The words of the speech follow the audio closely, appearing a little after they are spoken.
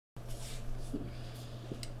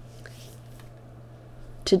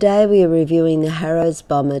Today we are reviewing the Harrows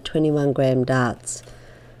Bomber 21 gram darts.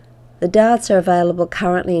 The darts are available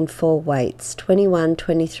currently in 4 weights, 21,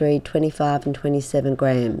 23, 25 and 27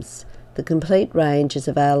 grams. The complete range is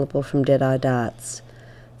available from Deadeye Darts.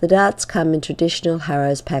 The darts come in traditional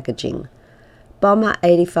Harrows packaging. Bomber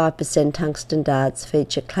 85% tungsten darts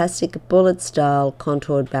feature classic bullet-style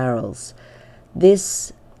contoured barrels.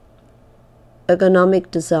 This ergonomic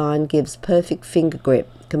design gives perfect finger grip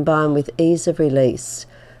combined with ease of release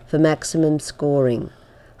for maximum scoring.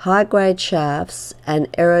 High-grade shafts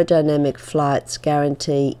and aerodynamic flights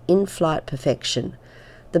guarantee in-flight perfection.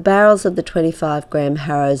 The barrels of the 25 gram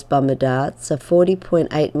Harrows Bomber darts are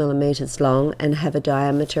 40.8 mm long and have a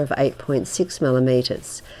diameter of 8.6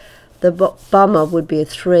 mm. The Bomber would be a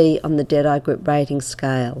 3 on the Deadeye Grip Rating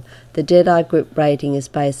Scale. The Deadeye Grip Rating is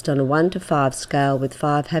based on a 1 to 5 scale, with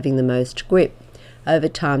 5 having the most grip. Over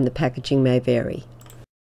time the packaging may vary.